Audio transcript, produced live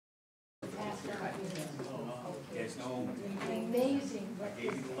Yes, no. Amazing what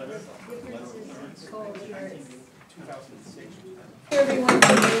differences cultures. 2006. Everyone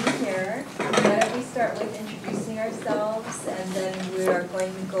for being here. Why don't we start with introducing ourselves, and then we are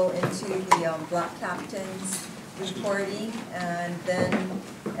going to go into the block captains reporting, and then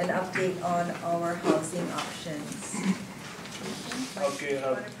an update on our housing options. Okay, you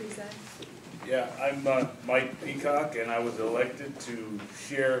want to present? Yeah, I'm Mike Peacock, and I was elected to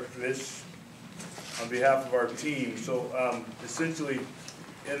share this on behalf of our team. So essentially,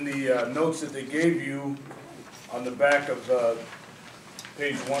 in the notes that they gave you on the back of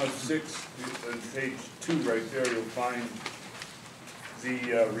page 1 of 6 and page 2 right there, you'll find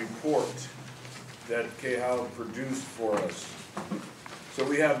the report that KHOW produced for us. So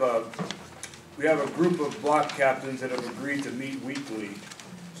we have a group of block captains that have agreed to meet weekly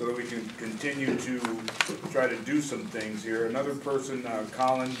so that we can continue to try to do some things here. Another person,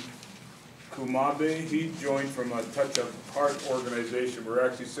 Colin Kumabe, he joined from a Touch of Heart organization. We're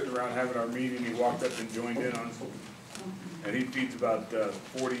actually sitting around having our meeting. He walked up and joined in on it. And he feeds about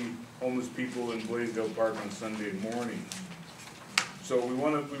 40 homeless people in Blaisdell Park on Sunday morning. So we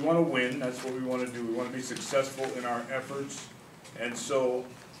want to win. That's what we want to do. We want to be successful in our efforts. And so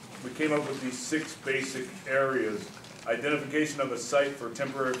we came up with these 6 basic areas: identification of a site for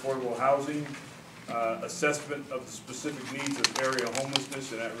temporary affordable housing, assessment of the specific needs of area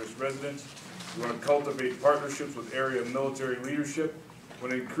homelessness and at-risk residents. We want to cultivate partnerships with area military leadership. We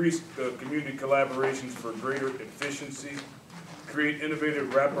want to increase the community collaborations for greater efficiency, create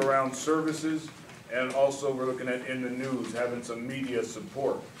innovative wraparound services, and also we're looking at in the news, having some media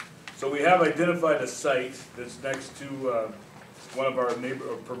support. So we have identified a site that's next to one of our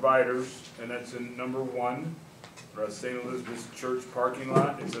providers, and that's in number 1, St. Elizabeth's Church parking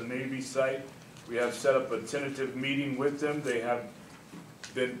lot. It's a Navy site. We have set up a tentative meeting with them. They have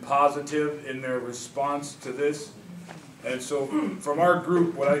been positive in their response to this. And so from our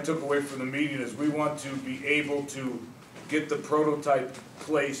group, what I took away from the meeting is we want to be able to get the prototype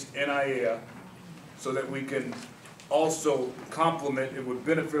placed in IAEA so that we can also complement, it would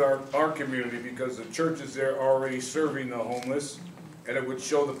benefit our community because the church is there already serving the homeless, and it would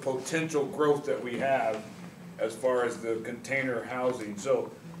show the potential growth that we have as far as the container housing.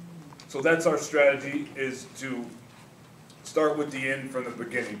 So that's our strategy, is to start with the end from the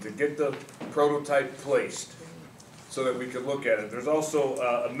beginning, to get the prototype placed so that we can look at it. There's also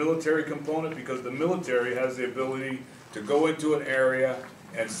a military component because the military has the ability to go into an area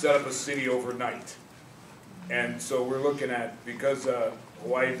and set up a city overnight. And so we're looking at, because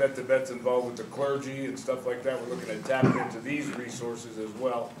Hawaii Vet to Vet's involved with the clergy and stuff like that, we're looking at tapping into these resources as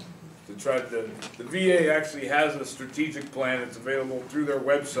well. To try the VA actually has a strategic plan that's available through their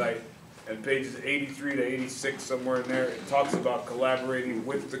website, and pages 83 to 86, somewhere in there, it talks about collaborating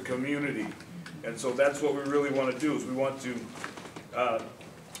with the community. And so that's what we really want to do, is we want to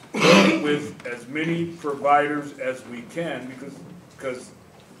work with as many providers as we can, because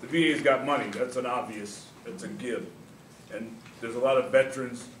the VA's got money. That's an obvious, that's a give. And there's a lot of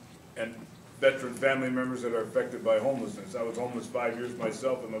veterans and veteran family members that are affected by homelessness. I was homeless 5 years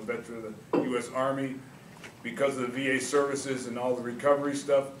myself. I'm a veteran of the U.S. Army. Because of the VA services and all the recovery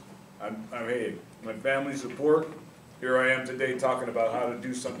stuff, hey, my family support, here I am today talking about how to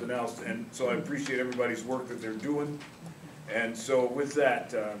do something else. And so I appreciate everybody's work that they're doing. And so with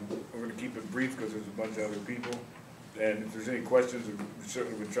that, we're going to keep it brief because there's a bunch of other people. And if there's any questions, we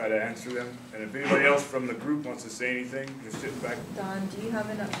certainly would try to answer them. And if anybody else from the group wants to say anything, just sit back. Don, do you have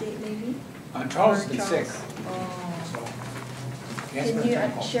an update maybe? Charles has been sick. Oh. So Can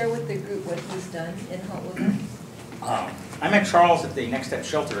you share with the group what he's done in Hotlanta? I met Charles at the Next Step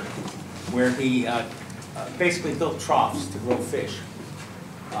Shelter, where he basically built troughs to grow fish,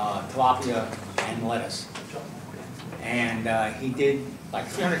 tilapia and lettuce. And he did like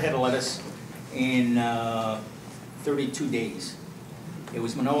 300 head of lettuce in 32 days. It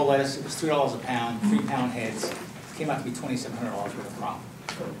was Manoa lettuce. It was $3 a pound, 3-pound heads. It came out to be $2,700 worth of crop.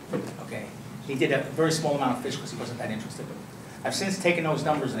 Okay. He did a very small amount of fish because he wasn't that interested. I've since taken those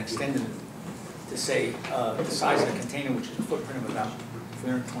numbers and extended it to say the size of the container, which is a footprint of about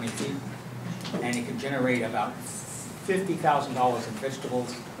 320 feet, and it can generate about $50,000 in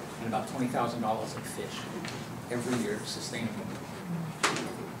vegetables and about $20,000 in fish every year, sustainable.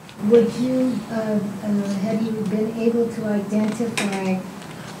 Would you, have you been able to identify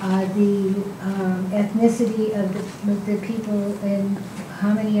the ethnicity of the people, and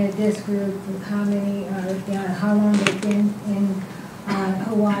how many are this group, how many are, how long they've been in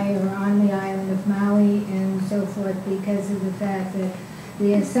Hawaii or on the island of Maui and so forth, because of the fact that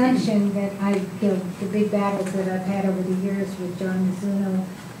the assumption that the big battles that I've had over the years with John Mizuno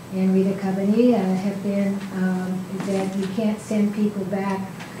and Rita Cabanilla have been that you can't send people back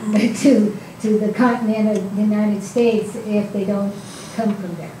to the continent of the United States if they don't come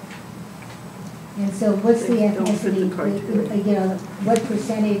from there. And so what's the ethnicity, you know, what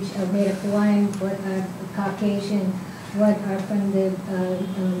percentage are Native Hawaiian, what are Caucasian, what are from the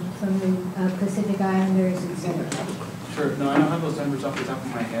Pacific Islanders, et cetera? Sure, no, I don't have those numbers off the top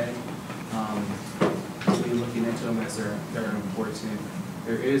of my head. We'll be looking into them as they're important.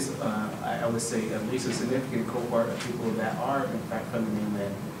 There is, I would say, at least a significant cohort of people that are in fact from the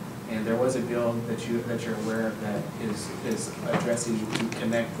mainland. And there was a bill that you're aware of that is addressing to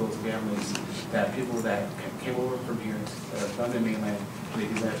connect those families, that people that came over from here, from the mainland, they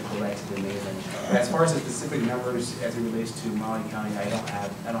desire to go back to the mainland. But as far as the specific numbers as it relates to Maui County, I don't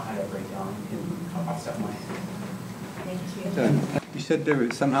have that breakdown off the top of my head. Thank you. You said there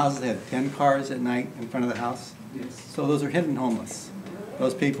were some houses that had 10 cars at night in front of the house? Yes. So those are hidden homeless.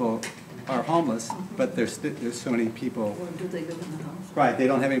 Those people are homeless, but there's so many people. Or do they live in the house? Right, they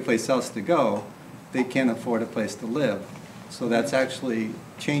don't have any place else to go. They can't afford a place to live. So that's actually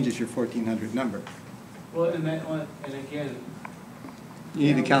changes your 1,400 number. Well, and again, You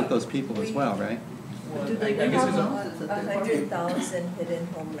need to count those people as well, right? well, Do they I guess have it's a- 100,000 hidden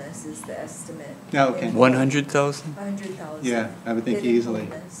homeless is the estimate. Yeah, okay. 100,000? 100,000. Yeah, I would think hidden easily.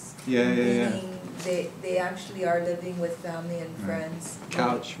 homeless. Yeah. Meaning they actually are living with family and Right. friends.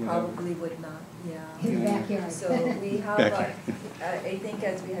 Couch, whatever. Probably would not, yeah. In the backyard. So we have, Backyard. I think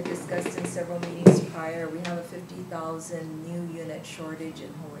as we had discussed in several meetings prior, we have a 50,000 new unit shortage in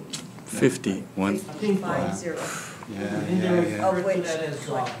Hawaii. 50, one. 50. Yeah. Of which, That is,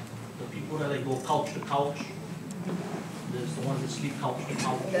 the people that they go couch to couch, there's the ones that sleep couch to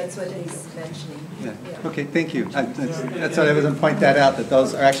couch. that's what he's mentioning. Yeah. Okay, thank you. That's why I was going to point that out, that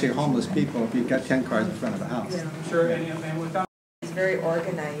those are actually homeless people if you've got 10 cars in front of the house. sure, and without It's very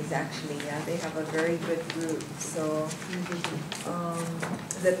organized, actually, yeah, they have a very good group, so,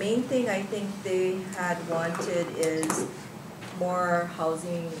 the main thing I think they had wanted is more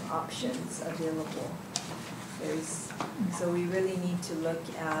housing options available. So we really need to look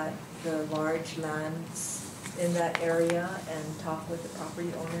at the large lands in that area and talk with the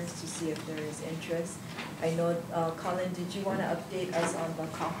property owners to see if there is interest. I know, Colin, did you wanna update us on the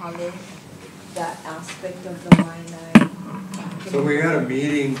kahale, that aspect of the Waianae? So we had a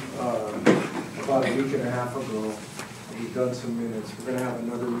meeting about a week and a half ago. We've done some minutes. We're gonna have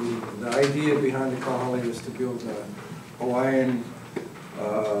another meeting. The idea behind the kahale is to build a Hawaiian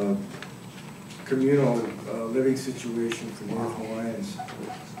communal living situation for Native Hawaiians.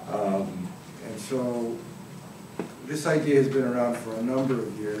 And so this idea has been around for a number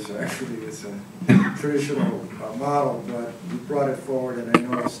of years. Actually, it's a traditional model, but we brought it forward, and I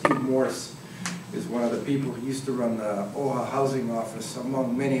know Steve Morse is one of the people who used to run the OHA housing office,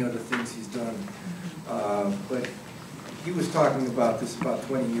 among many other things he's done. But he was talking about this about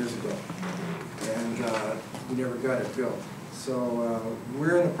 20 years ago, and we never got it built. So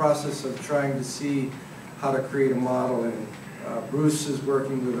we're in the process of trying to see how to create a model, and Bruce is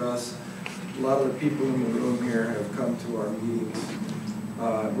working with us. A lot of the people in the room here have come to our meetings.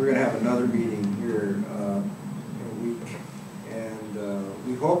 We're going to have another meeting here in a week, and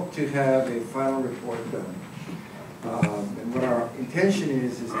we hope to have a final report done. And what our intention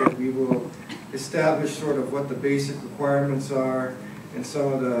is that we will establish sort of what the basic requirements are and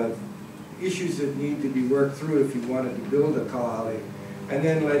some of the issues that need to be worked through if you wanted to build a kahale, and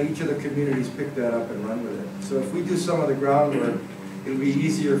then let each of the communities pick that up and run with it. So if we do some of the groundwork, it'll be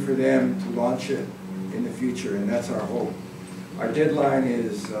easier for them to launch it in the future, and that's our hope. Our deadline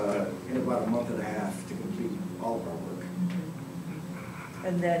is in about a month and a half to complete all of our work.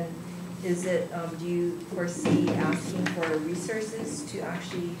 And then, is it, do you foresee asking for resources to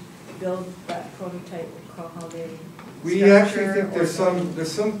actually build that prototype kahale? We actually think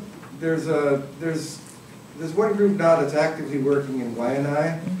there's one group now that's actively working in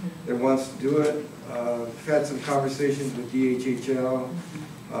Waianae that wants to do it. We've had some conversations with DHHL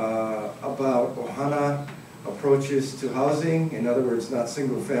about ohana approaches to housing. In other words, not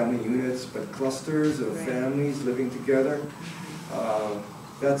single-family units, but clusters of families living together.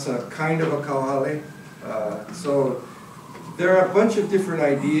 That's a kind of a kahale. So there are a bunch of different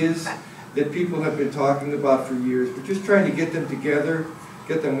ideas that people have been talking about for years. We're just trying to get them together,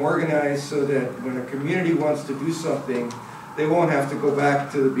 get them organized so that when a community wants to do something, they won't have to go back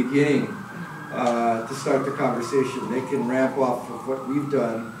to the beginning to start the conversation. They can ramp off of what we've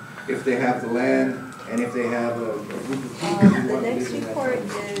done if they have the land And if they have a group of people who The want to next live in that report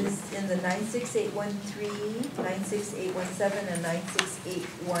town. is in the 96813, 96817, and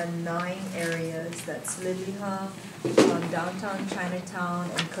 96819 areas. That's Liliha, downtown Chinatown,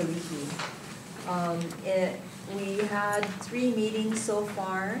 and Kalihi. We had 3 meetings so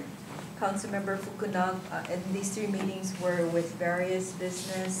far. Councilmember Fukunag, and these 3 meetings were with various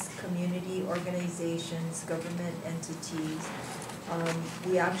business, community organizations, government entities.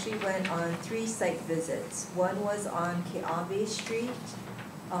 We actually went on 3 site visits. One was on Keawe Street,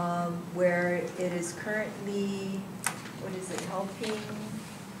 where it is currently, what is it, helping?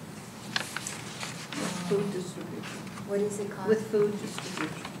 Food distribution. What is it called? With food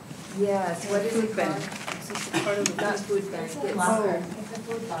distribution. Yes, what is it Food bank. called? This is part of the Not food food bank, bank. it's, It's a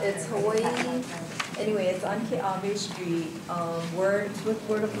food block. it's Hawaii, anyway, it's on Keawe Street. It's with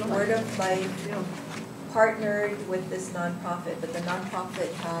Word of Life. Word of Life Yeah. partnered with this nonprofit, but the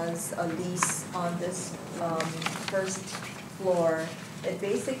nonprofit has a lease on this first floor. It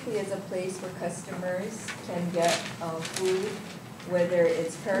basically is a place where customers can get food, whether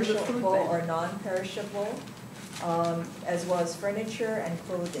it's perishable bank. or non-perishable, as well as furniture and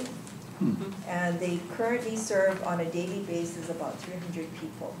clothing. And they currently serve on a daily basis about 300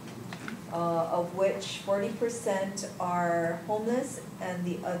 people, of which 40% are homeless and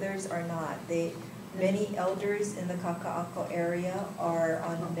the others are not. Many elders in the Kaka'ako area are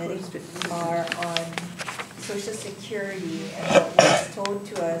on Social Security, and what was told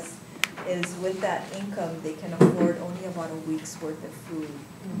to us is with that income, they can afford only about a week's worth of food.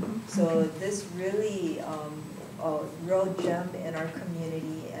 So this really a real gem in our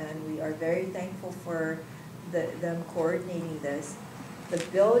community, and we are very thankful for them coordinating this. The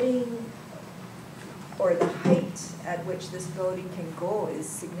building, or the height at which this building can go, is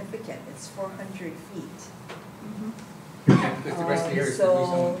significant. It's 400 feet. Because the rest of the area is gonna be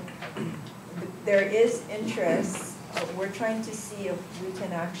So some- there is interest. We're trying to see if we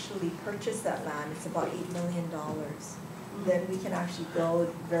can actually purchase that land. It's about $8 million. Then we can actually build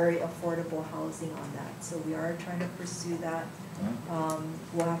very affordable housing on that. So we are trying to pursue that.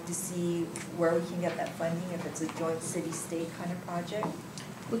 We'll have to see where we can get that funding, if it's a joint city-state kind of project.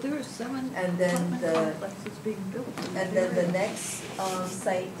 Well, there are 7 And then apartment complexes being built. in And the then the area. next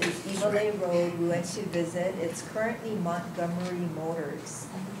site is Evale Road. We went to visit. It's currently Montgomery Motors,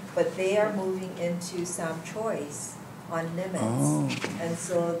 but they are moving into Sam Choi's on Nimitz. And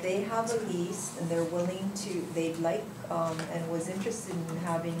so they have a lease, and they're willing to, they'd like, and was interested in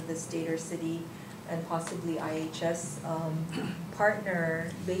having the state or city and possibly IHS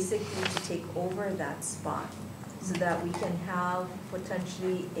partner basically to take over that spot, so that we can have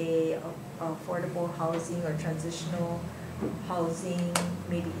potentially a affordable housing or transitional housing,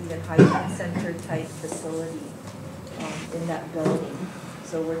 maybe even hygiene center type facility in that building.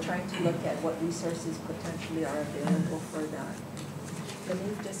 So we're trying to look at what resources potentially are available for that. Let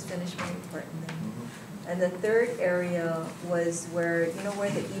me just finish my report and then. And the third area was where, you know where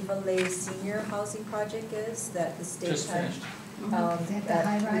the Evale Senior Housing Project is, that the state Just had, finished. That the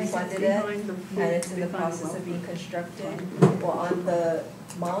high that we rise funded it, Behind the and it's in the behind process the- of being constructed. Well, on the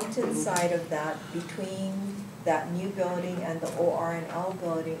mountain side of that, between that new building and the OR&L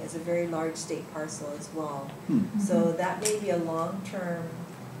building is a very large state parcel as well. So that may be a long-term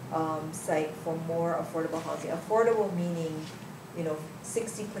site for more affordable housing. Affordable meaning,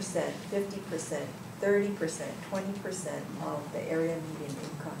 60%, 50%, 30%, 20% of the area median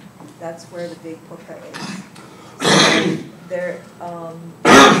income. That's where the big puka is. So there,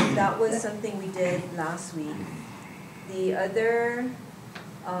 that was something we did last week. The other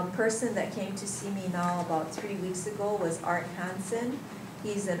person that came to see me now about 3 weeks ago was Art Hansen.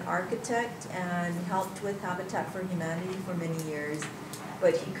 He's an architect and helped with Habitat for Humanity for many years.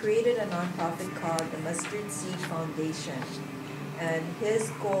 But he created a nonprofit called the Mustard Seed Foundation. And his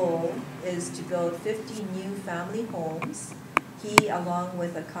goal is to build 50 new family homes. He, along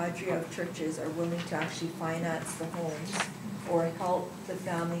with a cadre of churches, are willing to actually finance the homes or help the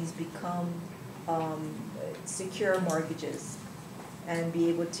families become secure mortgages and be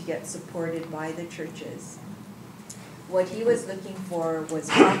able to get supported by the churches. What he was looking for was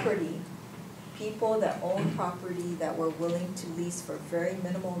property, people that own property that were willing to lease for very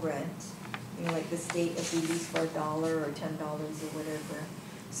minimal rent, like the state, if we lease for $1 or $10 or whatever.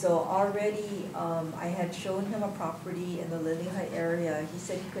 So already, I had shown him a property in the Liliha area. He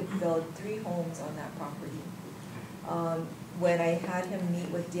said he could build 3 homes on that property. When I had him meet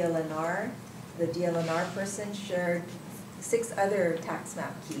with DLNR, the DLNR person shared 6 other tax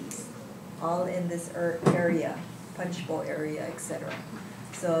map keys, all in this area, Punch Bowl area, etc.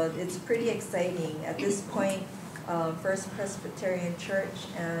 So it's pretty exciting. At this point, First Presbyterian Church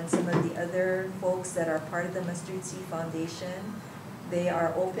and some of the other folks that are part of the Mustard Seed Foundation. They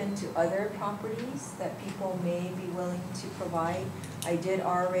are open to other properties that people may be willing to provide. I did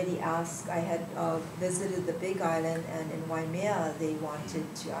already ask, I had visited the Big Island, and in Waimea they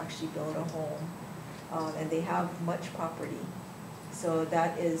wanted to actually build a home, and they have much property. So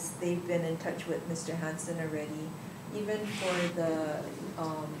that is, they've been in touch with Mr. Hansen already. Even for the,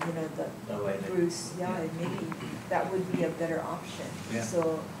 you know, the Bruce, yeah, maybe that would be a better option. Yeah.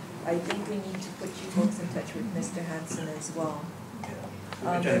 So I think we need to put you folks in touch with Mr. Hansen as well.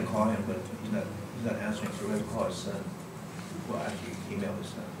 Yeah. We tried to call him, but he's not answering, so we're going to call his son. Well, actually, email his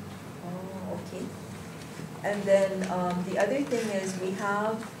son. Oh, okay. And then the other thing is we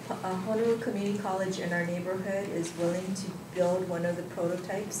have Honolulu Community College in our neighborhood is willing to build one of the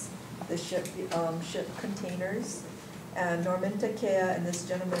prototypes, the ship containers. And Norman Takea and this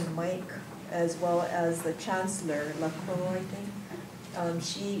gentleman Mike, as well as the Chancellor, Lacroix, I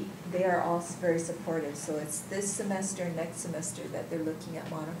think, they are all very supportive. So it's this semester, next semester, that they're looking at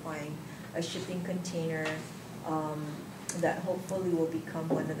modifying a shipping container that hopefully will become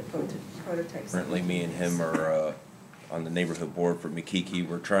one of the prototypes. Currently, me and him are on the neighborhood board for Makiki.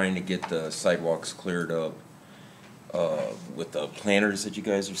 We're trying to get the sidewalks cleared up with the planters that you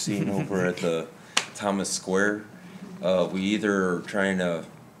guys are seeing over at the Thomas Square. We either are trying to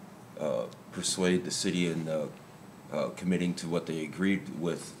persuade the city and committing to what they agreed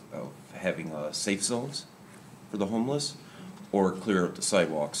with having safe zones for the homeless, or clear up the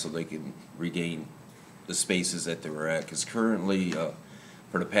sidewalks so they can regain the spaces that they were at. Because currently,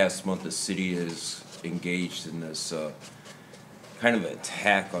 for the past month, the city is engaged in this kind of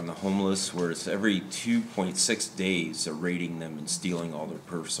attack on the homeless, where it's every 2.6 days they're raiding them and stealing all their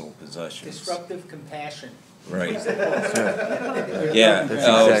personal possessions. Disruptive compassion. Right. Yeah.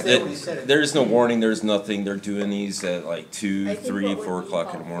 There's no warning, there's nothing. They're doing these at like 2, 3, 4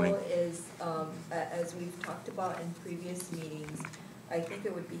 o'clock in the morning. Is, as we've talked about in previous meetings, I think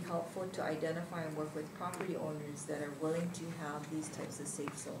it would be helpful to identify and work with property owners that are willing to have these types of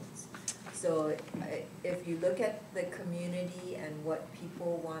safe zones. So if you look at the community and what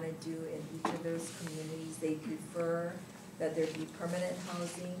people want to do in each of those communities, they prefer that there be permanent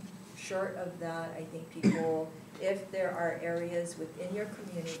housing. Short of that, I think people, if there are areas within your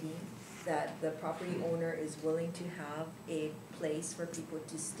community that the property owner is willing to have a place for people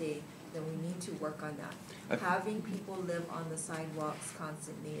to stay, then we need to work on that. Having people live on the sidewalks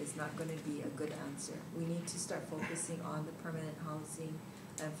constantly is not going to be a good answer. We need to start focusing on the permanent housing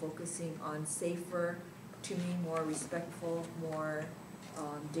and focusing on safer, to me more respectful, more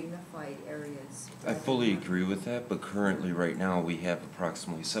dignified areas. I fully agree with that, but currently right now we have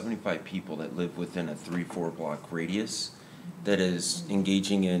approximately 75 people that live within a 3-4 block radius that is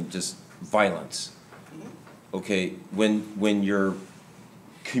engaging in just violence. Okay, when your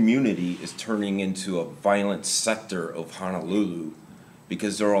community is turning into a violent sector of Honolulu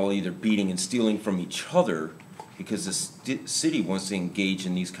because they're all either beating and stealing from each other because the city wants to engage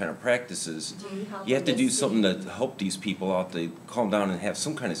in these kind of practices, you have to do something to help these people out, to calm down and have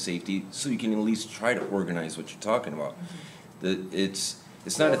some kind of safety so you can at least try to organize what you're talking about. It's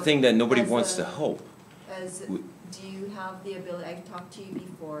not a thing that nobody wants to help. Do you have the ability, I've talked to you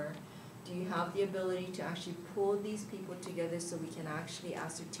before, do you have the ability to actually pull these people together so we can actually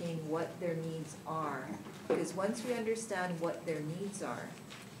ascertain what their needs are? Because once we understand what their needs are,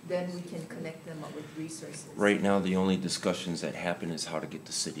 then we can connect them up with resources. Right now, the only discussions that happen is how to get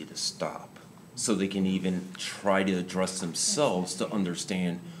the city to stop, so they can even try to address themselves to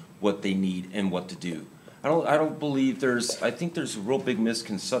understand what they need and what to do. I don't believe I think there's a real big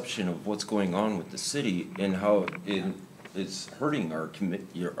misconception of what's going on with the city and how it's hurting our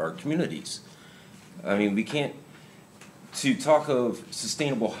communities. I mean, to talk of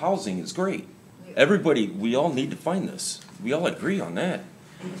sustainable housing is great. We all need to find this. We all agree on that.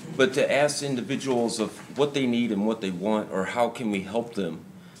 But to ask individuals of what they need and what they want, or how can we help them,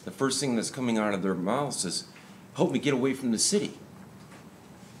 the first thing that's coming out of their mouths is, help me get away from the city.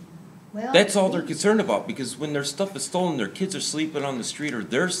 Well, That's all they're concerned about, because when their stuff is stolen, their kids are sleeping on the street, or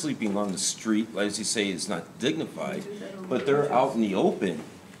they're sleeping on the street, as you say, it's not dignified, but they're out in the open,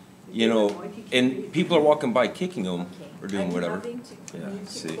 you know, and people are walking by kicking them or doing whatever. I'm having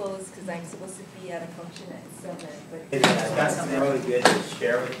to close because I'm supposed to be at a function at 7, but. I've got something really good to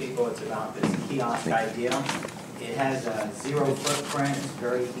share with people. It's about this kiosk idea. It has a 0 footprint. It's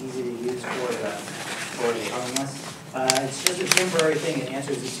very easy to use for the homeless. It's just a temporary thing. It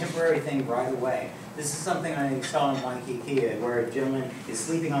answers a temporary thing right away. This is something I saw in Waikiki, where a gentleman is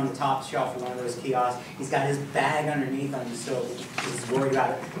sleeping on the top shelf of one of those kiosks. He's got his bag underneath on the stove. He's worried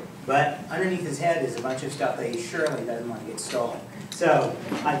about it. But underneath his head is a bunch of stuff that he surely doesn't want to get stolen. So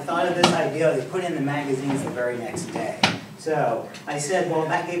I thought of this idea. They put in the magazines the very next day. So I said, well,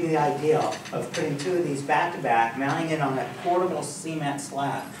 that gave me the idea of putting two of these back to back, mounting it on a portable cement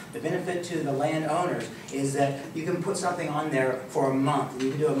slab. The benefit to the landowners is that you can put something on there for a month. You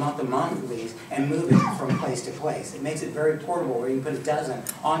can do a month-to-month lease and move it from place to place. It makes it very portable where you can put a dozen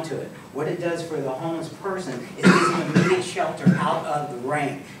onto it. What it does for the homeless person is gives them immediate shelter out of the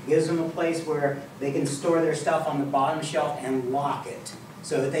rain. It gives them a place where they can store their stuff on the bottom shelf and lock it,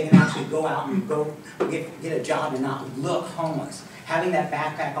 so that they can actually go out and go get a job and not look homeless. Having that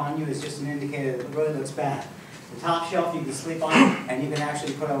backpack on you is just an indicator that it really looks bad. The top shelf you can sleep on, and you can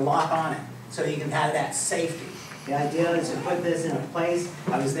actually put a lock on it, so you can have that safety. The idea is to put this in a place.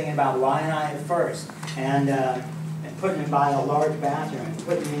 I was thinking about Ryan and I at first, and putting it by a large bathroom, and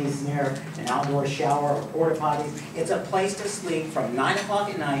putting these near an outdoor shower or porta potties. It's a place to sleep from 9 o'clock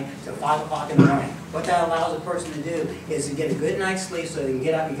at night to 5 o'clock in the morning. What that allows a person to do is to get a good night's sleep so they can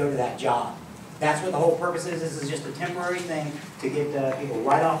get up and go to that job. That's what the whole purpose is. This is just a temporary thing to get people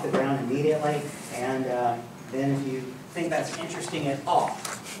right off the ground immediately. And then if you think that's interesting at all,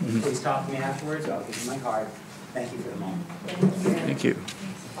 please talk to me afterwards. I'll give you my card. Thank you for the moment. Thank you.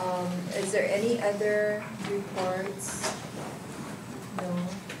 Is there any other reports? No?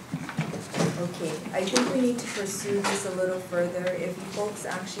 Okay, I think we need to pursue this a little further. If you folks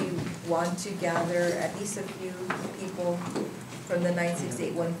actually want to gather at least a few people from the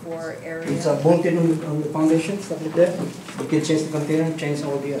 96814 area. It's bolted on the foundation, stuff like that. You can change the container, change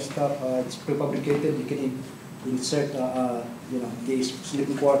all the stuff. It's prefabricated. You can insert, these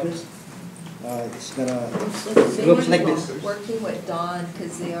sleeping quarters. It's got a, it looks like this. Working with Dawn,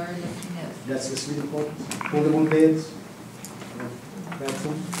 because they are looking at. That's the sleeping quarters, foldable beds,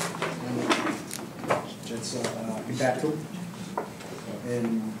 bathroom, and that's a bathroom,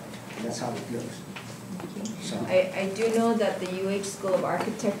 and that's how it looks. So. I do know that the UH School of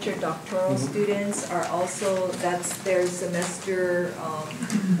Architecture doctoral students are also, that's their semester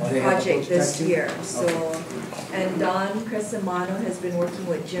project this year. So, and Don Cresamano has been working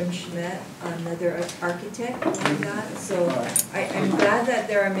with Jim Schmidt, another architect on that. So I'm glad that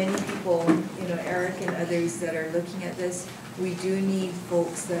there are many people, Eric and others that are looking at this. We do need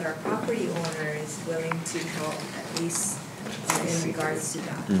folks that are property owners willing to help at least in regards to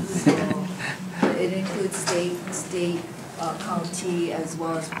that. So it includes state, county, as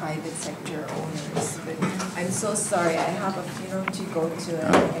well as private sector owners. But I'm so sorry, I have a funeral to go to,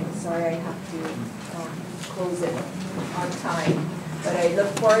 and I'm sorry I have to close it on time. But I look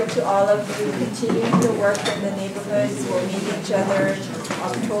forward to all of you continuing to work in the neighborhoods. We'll meet each other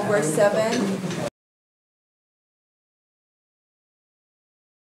October 7th.